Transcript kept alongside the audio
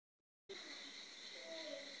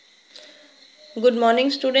Good morning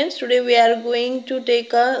students. Today we are going to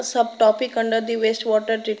take a subtopic under the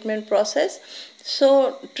wastewater treatment process.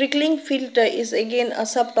 So trickling filter is again a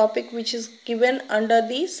subtopic which is given under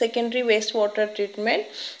the secondary wastewater treatment.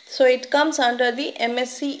 So it comes under the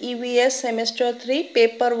MSc EVS semester 3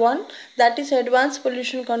 paper 1, that is Advanced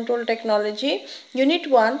Pollution Control Technology, unit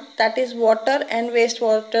 1, that is water and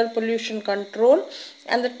wastewater pollution control,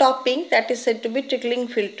 and the topic that is said to be trickling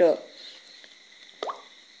filter.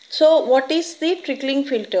 So what is the trickling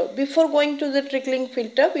filter? Before going to the trickling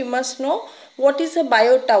filter, we must know what is a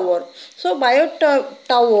biotower. So biotowers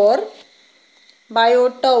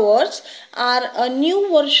are a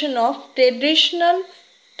new version of traditional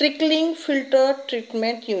trickling filter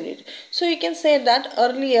treatment unit. So you can say that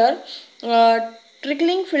earlier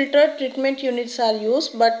trickling filter treatment units are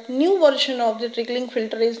used, but new version of the trickling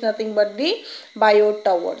filter is nothing but the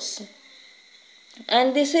biotowers.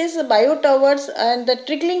 And this is biotowers and the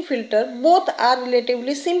trickling filter, both are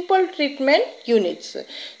relatively simple treatment units.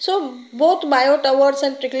 So both biotowers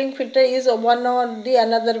and trickling filter is one or the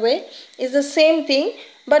another way is the same thing,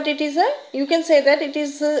 but it is a, you can say that it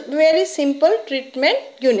is a very simple treatment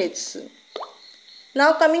units.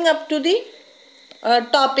 Now coming up to the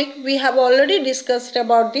topic, we have already discussed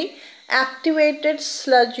about the activated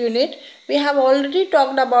sludge unit. We have already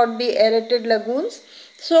talked about the aerated lagoons.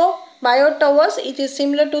 So biotowers, it is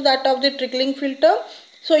similar to that of the trickling filter.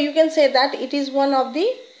 So you can say that it is one of the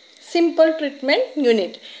simple treatment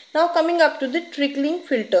unit. Now coming up to the trickling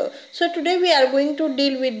filter. So today we are going to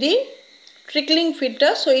deal with the trickling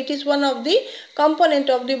filter. So it is one of the component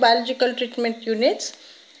of the biological treatment units,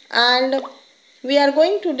 and we are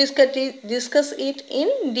going to discuss it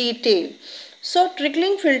in detail. So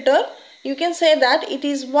trickling filter, you can say that it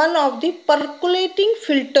is one of the percolating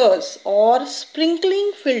filters or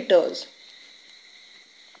sprinkling filters.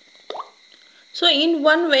 So in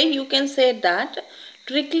one way you can say that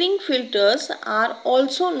trickling filters are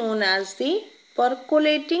also known as the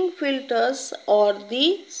percolating filters or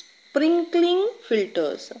the sprinkling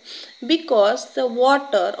filters, because the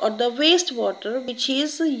water or the wastewater which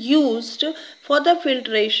is used for the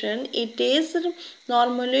filtration, it is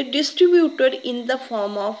normally distributed in the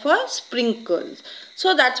form of a sprinkles.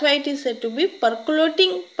 So that's why it is said to be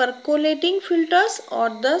percolating filters or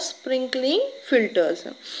the sprinkling filters.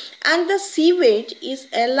 And the sewage is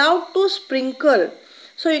allowed to sprinkle.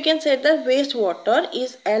 So you can say that wastewater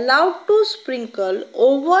is allowed to sprinkle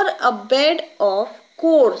over a bed of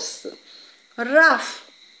coarse, rough,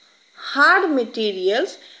 hard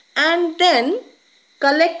materials and then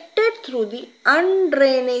collected through the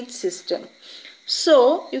undrained system.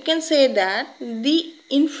 So you can say that the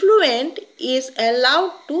influent is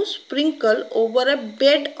allowed to sprinkle over a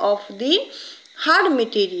bed of the hard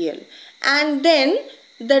material, and then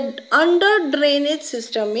the under drainage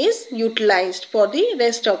system is utilized for the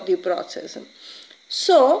rest of the process.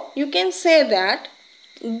 So you can say that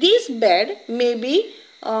this bed may be,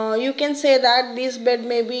 you can say that this bed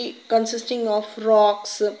may be consisting of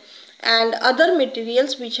rocks and other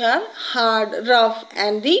materials which are hard, rough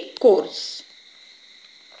and the coarse.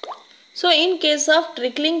 So in case of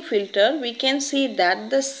trickling filter, we can see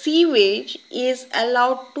that the sewage is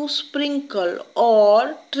allowed to sprinkle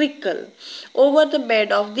or trickle over the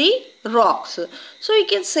bed of the rocks. So you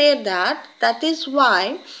can say that that is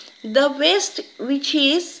why the waste which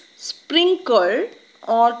is sprinkled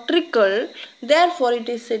or trickle, therefore it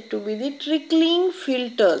is said to be the trickling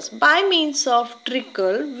filters. By means of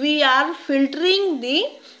trickle, we are filtering the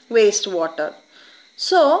wastewater.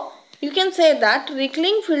 So you can say that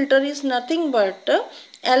trickling filter is nothing but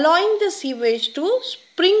allowing the sewage to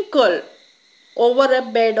sprinkle over a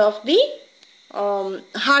bed of the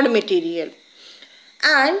hard material,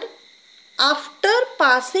 and after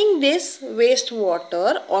passing this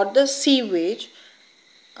wastewater or the sewage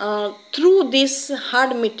through this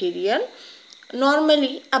hard material,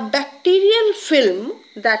 normally a bacterial film,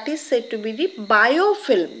 that is said to be the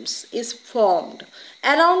biofilms, is formed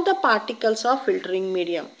around the particles of filtering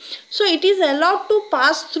medium. So it is allowed to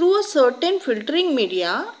pass through a certain filtering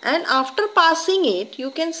media, and after passing it, you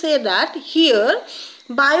can say that here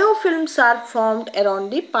biofilms are formed around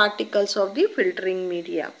the particles of the filtering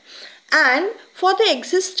media. And for the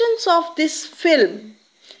existence of this film,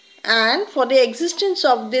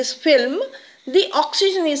 the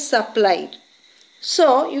oxygen is supplied.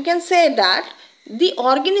 So you can say that the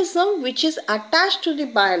organism which is attached to the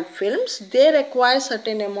biofilms, they require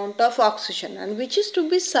certain amount of oxygen, and which is to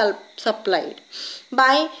be supplied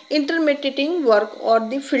by intermediating work or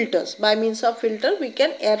the filters. By means of filter, we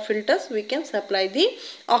can air filters, we can supply the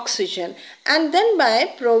oxygen, and then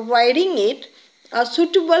by providing it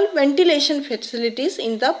suitable ventilation facilities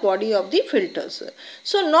in the body of the filters.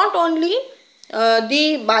 So not only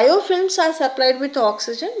the biofilms are supplied with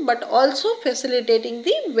oxygen, but also facilitating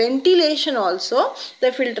the ventilation also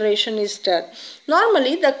the filtration is done.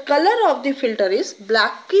 Normally the color of the filter is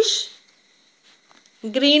blackish,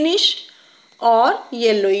 greenish or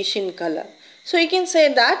yellowish in color. So you can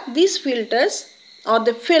say that these filters or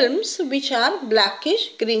the films which are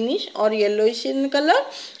blackish, greenish or yellowish in color,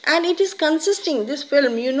 and it is consisting, this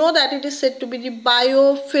film, you know that it is said to be the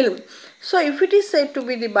biofilm. So if it is said to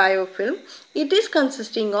be the biofilm, it is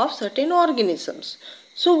consisting of certain organisms.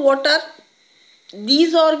 So what are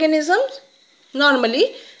these organisms?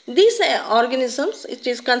 Normally these organisms, it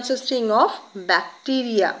is consisting of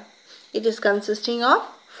bacteria, it is consisting of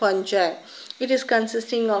fungi, it is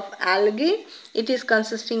consisting of algae, it is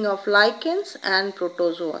consisting of lichens and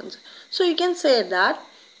protozoans. So you can say that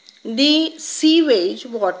the sewage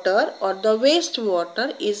water or the waste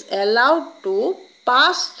water is allowed to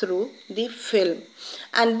pass through the film,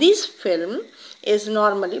 and this film is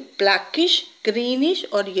normally blackish, greenish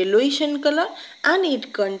or yellowish in color, and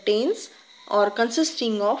it contains or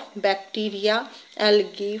consisting of bacteria,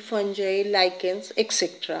 algae, fungi, lichens,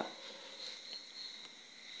 etc.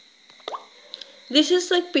 This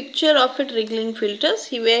is a picture of a trickling filters.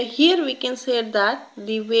 Here we can say that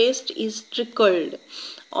the waste is trickled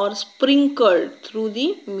or sprinkled through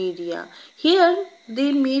the media. Here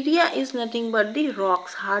the media is nothing but the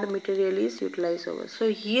rocks, hard material is utilized over. So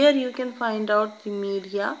here you can find out the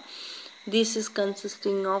media. This is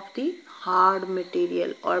consisting of the hard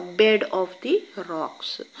material or bed of the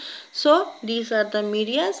rocks. So these are the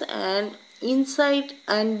medias, and inside,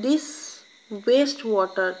 and this waste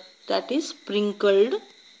water that is sprinkled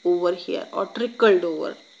over here or trickled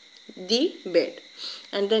over the bed,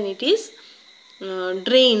 and then it is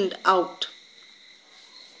drained out.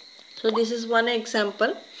 So this is one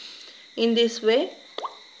example. In this way,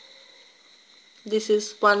 this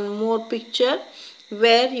is one more picture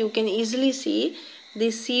where you can easily see the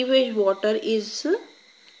sewage water is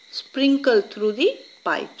sprinkled through the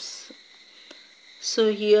pipes.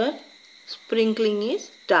 So here sprinkling is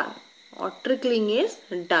done or trickling is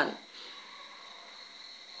done.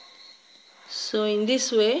 So in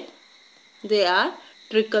this way they are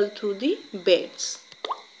trickled through the beds.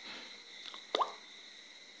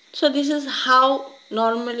 So this is how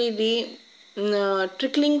normally the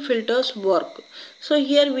trickling filters work. So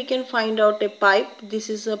here we can find out a pipe. This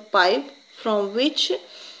is a pipe from which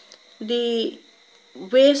the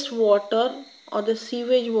waste water or the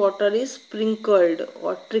sewage water is sprinkled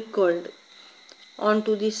or trickled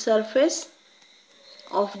onto the surface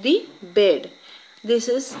of the bed. This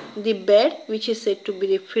is the bed which is said to be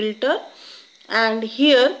the filter, and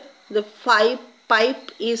here the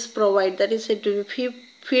pipe is provided, that is said to be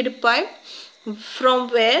feed pipe, from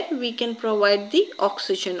where we can provide the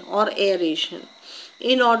oxygen or aeration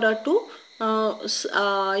in order to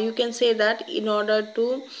you can say that in order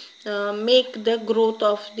to make the growth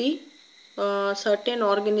of the certain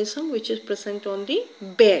organism which is present on the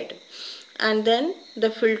bed, and then the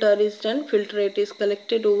filter is done, filtrate is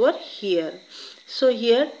collected over here. So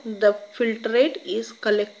here the filtrate is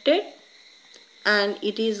collected and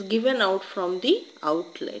it is given out from the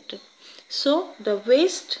outlet. So the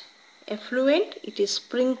waste effluent, it is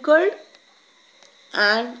sprinkled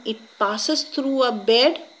and it passes through a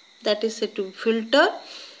bed that is said to filter,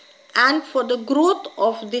 and for the growth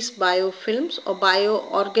of these biofilms or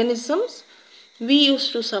bioorganisms we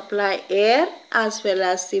used to supply air as well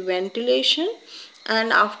as the ventilation,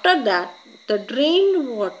 and after that the drained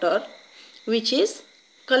water which is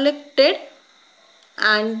collected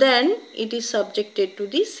and then it is subjected to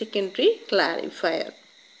the secondary clarifier.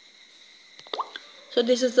 So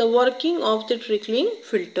this is the working of the trickling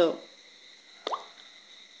filter.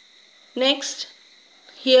 Next,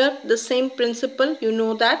 here the same principle, you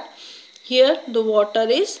know that here the water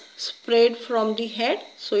is sprayed from the head,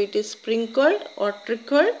 so it is sprinkled or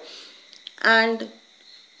trickled, and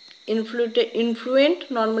influent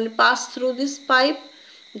normally pass through this pipe,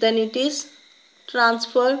 then it is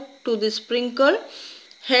transferred to the sprinkle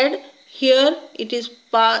head. Here it is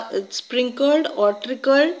sprinkled or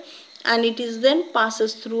trickled and it is then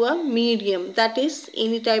passes through a medium, that is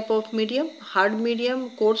any type of medium, hard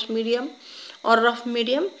medium, coarse medium or rough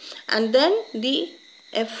medium, and then the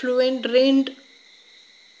effluent drained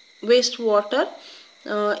wastewater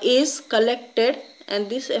is collected and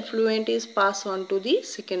this effluent is passed on to the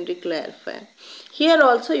secondary clarifier. Here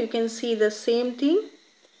also you can see the same thing,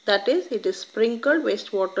 that is it is sprinkled,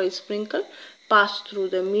 wastewater is sprinkled, passed through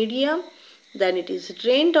the medium, then it is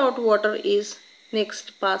drained out water is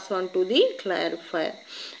next pass on to the clarifier,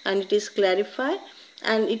 and it is clarified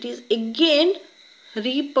and it is again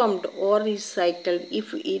repumped or recycled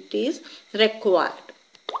if it is required.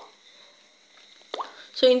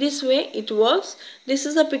 So in this way it works. This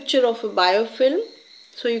is a picture of a biofilm.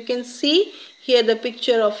 So you can see here the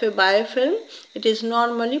picture of a biofilm. It is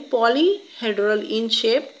normally polyhedral in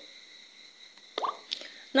shape.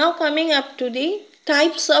 Now coming up to the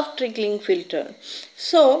types of trickling filter.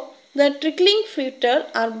 So the trickling filter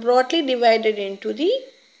are broadly divided into the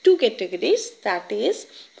two categories. That is,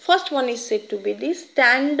 first one is said to be the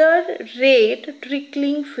standard rate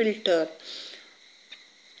trickling filter,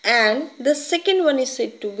 and the second one is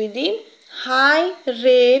said to be the high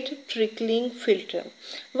rate trickling filter.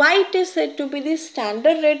 Why it is said to be the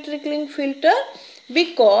standard rate trickling filter?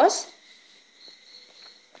 Because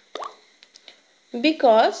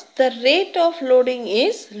the rate of loading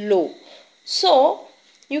is low. So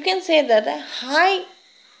you can say that a high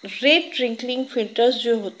rate trickling filters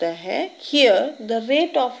जो होता है, here the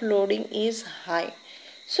rate of loading is high.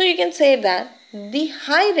 So you can say that the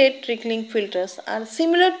high rate trickling filters are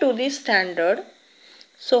similar to the standard.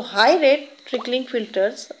 So high rate trickling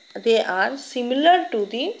filters, they are similar to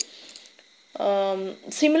the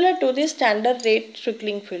standard rate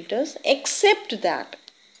trickling filters, except that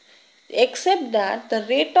the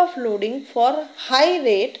rate of loading for high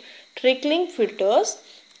rate trickling filters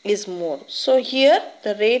is more. So here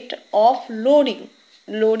the rate of loading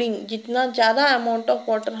जितना ज़्यादा amount of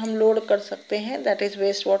water हम load कर सकते हैं, that is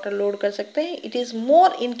waste water load कर सकते हैं, it is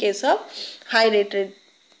more in case of high rated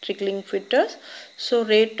trickling filters. So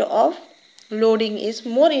rate of loading is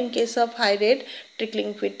more in case of high rate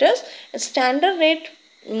trickling filters. Standard rate,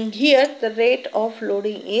 here the rate of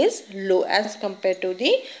loading is low as compared to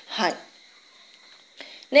the high.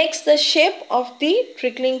 Next, the shape of the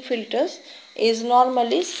trickling filters is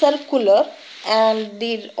normally circular and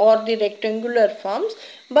the rectangular forms,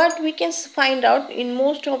 but we can find out in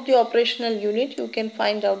most of the operational unit you can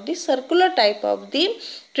find out the circular type of the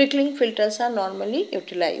trickling filters are normally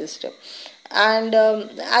utilized, and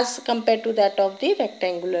as compared to that of the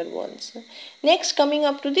rectangular ones. Next, coming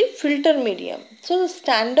up to the filter media. So the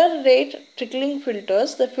standard rate trickling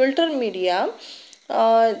filters, the filter media,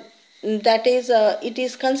 that is it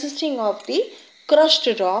is consisting of the crushed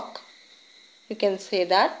rock, you can say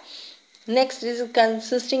that. Next is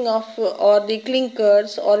consisting of or the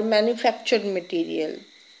clinkers or manufactured material.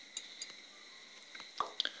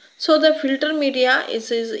 So the filter media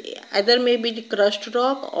is either maybe the crushed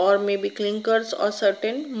rock or maybe clinkers or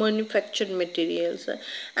certain manufactured materials,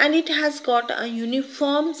 and it has got a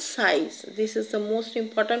uniform size. This is the most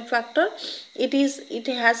important factor. It is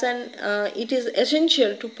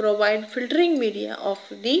essential to provide filtering media of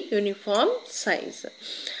the uniform size.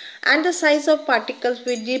 And the size of particles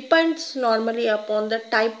which depends normally upon the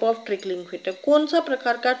type of trickling filter. कौन सा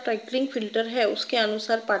प्रकार का trickling filter है उसके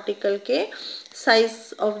अनुसार particle के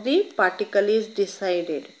size of the particle is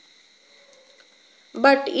decided,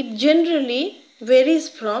 but it generally varies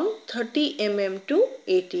from 30 mm to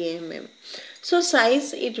 80 mm. So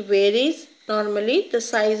size, it varies. Normally the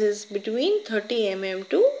size is between 30 mm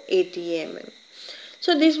to 80 mm.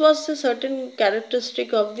 So this was a certain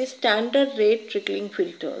characteristic of the standard rate trickling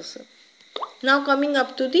filters. Now coming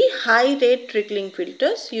up to the high rate trickling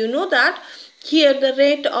filters, you know that here the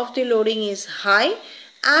rate of the loading is high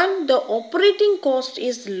and the operating cost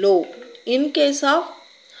is low. In case of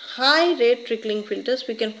high rate trickling filters,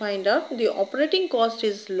 we can find out the operating cost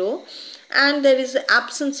is low and there is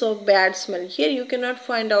absence of bad smell. Here you cannot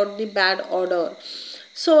find out the bad odor.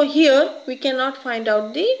 So here we cannot find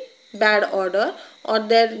out the bad odor, or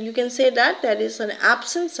there you can say that there is an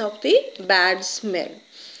absence of the bad smell.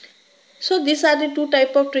 So these are the two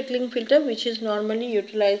type of trickling filter which is normally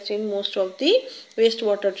utilized in most of the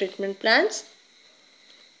wastewater treatment plants.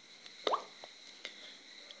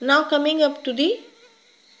 Now coming up to the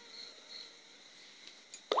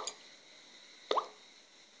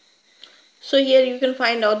here you can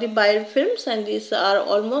find out the biofilms, and these are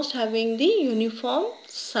almost having the uniform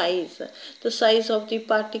size. The size of the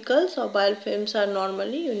particles or biofilms are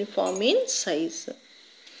normally uniform in size.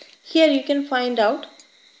 Here you can find out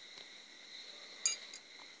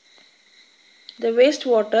the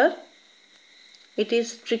wastewater, it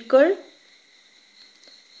is trickled.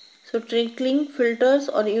 So trickling filters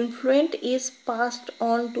or effluent is passed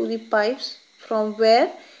on to the pipes from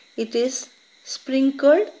where it is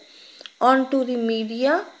sprinkled onto the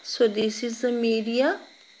media. So this is the media.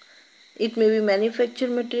 It may be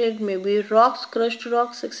manufactured material, it may be rocks, crushed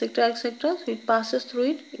rocks, etc., etc. So it passes through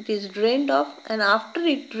it, it is drained off, and after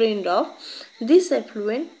it drained off, this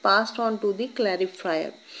effluent passed on to the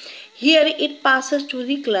clarifier. Here it passes to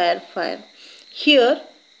the clarifier. Here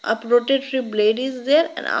a rotatory blade is there,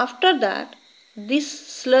 and after that this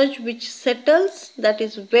sludge which settles, that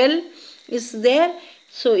is well, is there,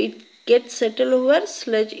 so it gets settled over,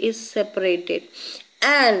 sludge is separated,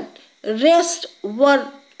 and rest वर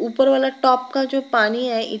ऊपर वाला top का जो पानी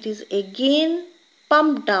है, it is again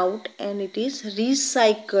pumped out and it is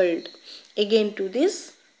recycled again to this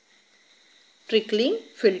trickling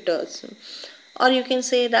filters, or you can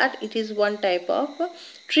say that it is one type of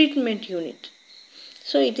treatment unit.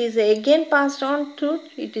 So it is again passed on to,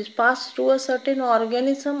 it is passed through a certain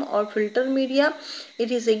organism or filter media, it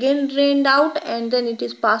is again drained out, and then it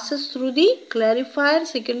is passes through the clarifier,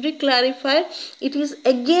 secondary clarifier, it is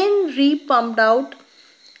again repumped out,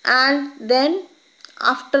 and then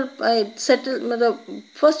after settle,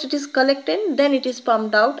 first it is collected, then it is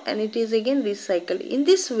pumped out, and it is again recycled. In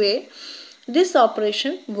this way this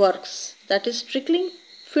operation works. That is, trickling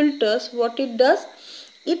filters, what it does,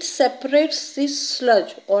 it separates this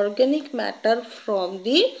sludge, organic matter, from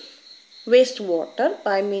the wastewater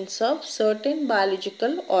by means of certain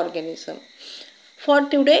biological organism. For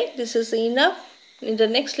today this is enough. In the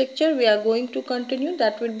next lecture we are going to continue.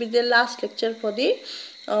 That will be the last lecture for the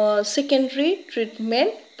secondary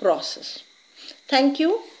treatment process. Thank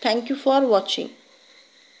you for watching.